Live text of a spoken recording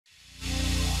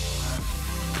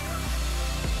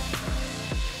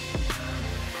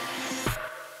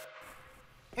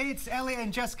It's Elliot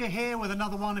and Jessica here with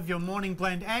another one of your Morning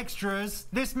Blend extras.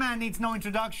 This man needs no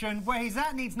introduction. Where he's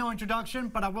at needs no introduction,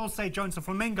 but I will say Jones and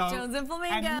Flamingo. Jones and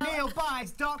Flamingo. And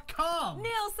NeilBuys.com.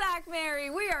 Neil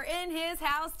Sackmary, we are in his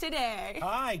house today.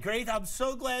 Hi, great. I'm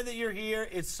so glad that you're here.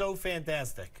 It's so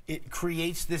fantastic. It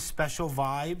creates this special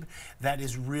vibe that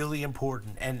is really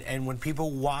important. And when people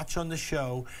watch on the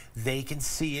show, they can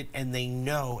see it and they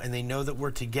know that we're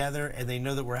together and they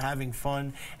know that we're having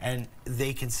fun and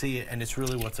they can see it, and it's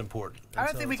really what's important. I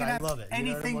don't think we can have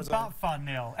anything but fun,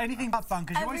 Neil. Anything but fun,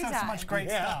 because you always have so much great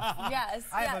stuff. Yes,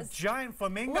 I have a giant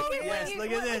flamingo. Look at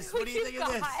look at this. What do you think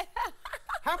of this?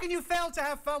 How can you fail to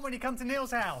have fun when you come to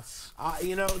Neil's house?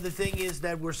 You know, the thing is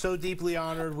that we're so deeply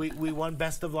honored. We won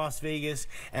Best of Las Vegas,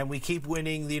 and we keep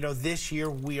winning. You know, this year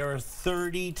we are a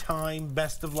 30-time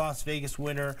Best of Las Vegas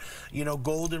winner. You know,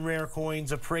 gold and rare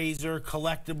coins, appraiser,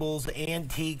 collectibles,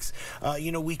 antiques.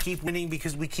 You know, we keep winning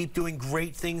because we keep doing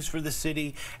great things for the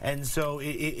city, and so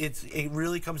it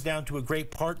really comes down to a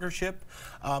great partnership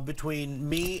between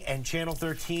me and Channel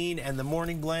 13 and the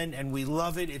Morning Blend, and we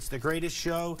love it. It's the greatest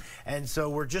show, and so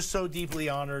we're just so deeply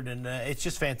honored, and it's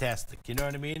just fantastic. You know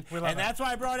what I mean? And that's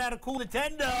why I brought out a cool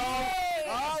Nintendo. Hey,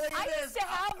 oh, look at I this. used to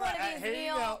have one of these,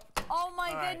 Neil. Oh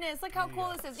my goodness, look how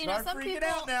cool this is. You know, some people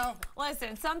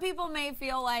listen, some people may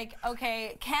feel like,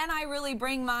 okay, can I really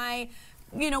bring my,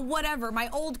 you know, whatever, my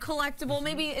old collectible,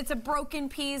 maybe it's a broken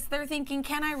piece. They're thinking,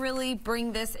 can I really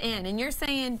bring this in? And you're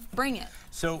saying, bring it.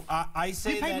 So I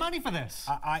say you paid money for this.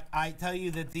 I tell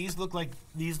you that these look like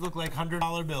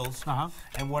 $100 bills.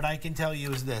 And what I can tell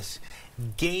you is this: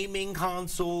 gaming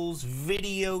consoles,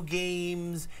 video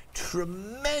games,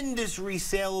 tremendous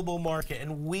resaleable market,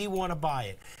 and we want to buy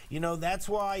it. You know, that's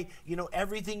why, you know,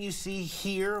 everything you see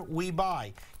here we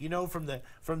buy. You know, from the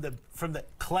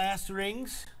class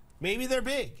rings. Maybe they're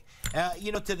big,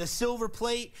 you know, to the silver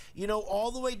plate, you know,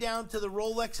 all the way down to the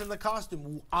Rolex and the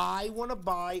costume. I want to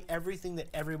buy everything that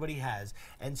everybody has.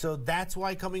 And so that's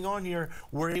why coming on here,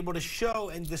 we're able to show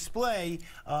and display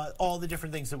all the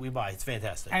different things that we buy. It's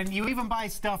fantastic. And you even buy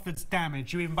stuff that's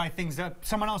damaged. You even buy things that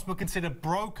someone else would consider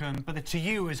broken, but that to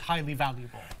you is highly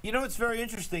valuable. You know, it's very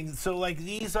interesting. So like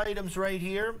these items right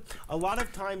here, a lot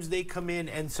of times they come in,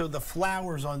 and so the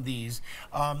flowers on these,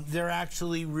 they're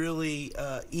actually really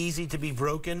easy to be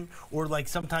broken, or like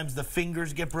sometimes the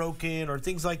fingers get broken or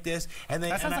things like this. And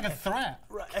that sounds like a threat.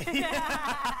 Right.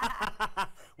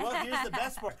 Well, here's the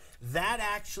best part. That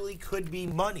actually could be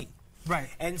money. Right.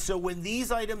 And so when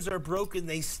these items are broken,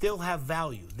 they still have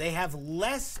value. They have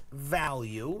less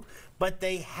value, but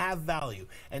they have value.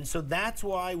 And so that's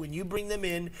why when you bring them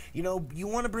in, you know, you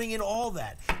want to bring in all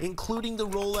that, including the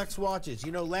Rolex watches.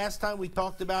 You know, last time we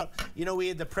talked about, you know, we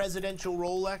had the presidential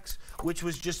Rolex, which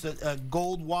was just a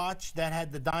gold watch that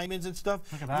had the diamonds and stuff.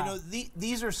 Look at that. You know,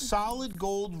 these are solid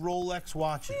gold Rolex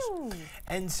watches. Ew.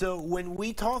 And so when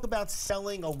we talk about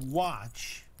selling a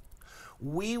watch,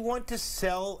 we want to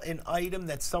sell an item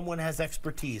that someone has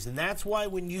expertise. And that's why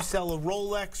when you sell a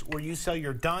Rolex, or you sell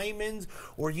your diamonds,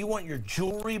 or you want your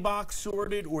jewelry box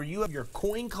sorted, or you have your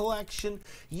coin collection,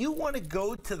 you want to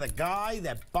go to the guy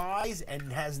that buys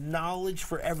and has knowledge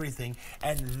for everything.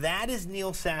 And that is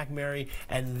Neil Sackmary,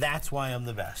 and that's why I'm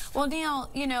the best. Well, Neil,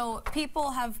 you know,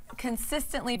 people have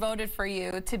consistently voted for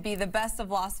you to be the Best of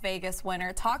Las Vegas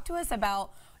winner. Talk to us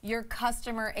about your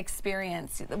customer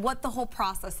experience, what the whole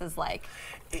process is like.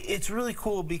 It's really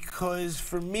cool because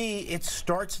for me, it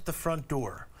starts at the front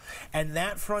door. And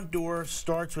that front door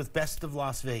starts with Best of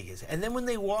Las Vegas. And then when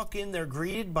they walk in, they're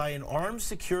greeted by an armed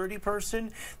security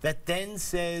person that then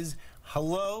says,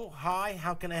 hello, hi,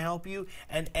 how can I help you?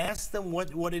 And ask them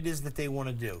what it is that they want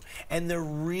to do. And they're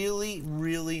really,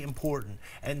 really important.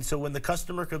 And so when the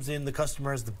customer comes in, the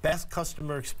customer has the best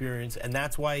customer experience. And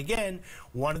that's why, again,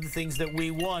 one of the things that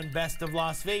we won Best of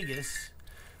Las Vegas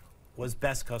was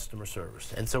best customer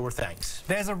service. And so we're thanks.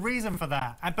 There's a reason for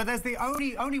that. But there's the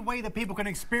only way that people can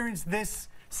experience this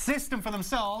system for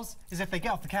themselves is if they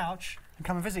get off the couch and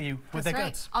come and visit you with their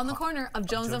goods. On the corner of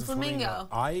Jones and Flamingo.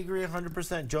 I agree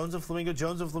 100%. Jones and Flamingo,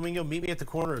 Jones and Flamingo. Meet me at the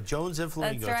corner of Jones and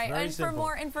Flamingo. That's right. It's very and simple. For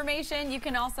more information, you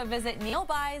can also visit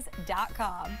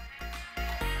NeilBuys.com.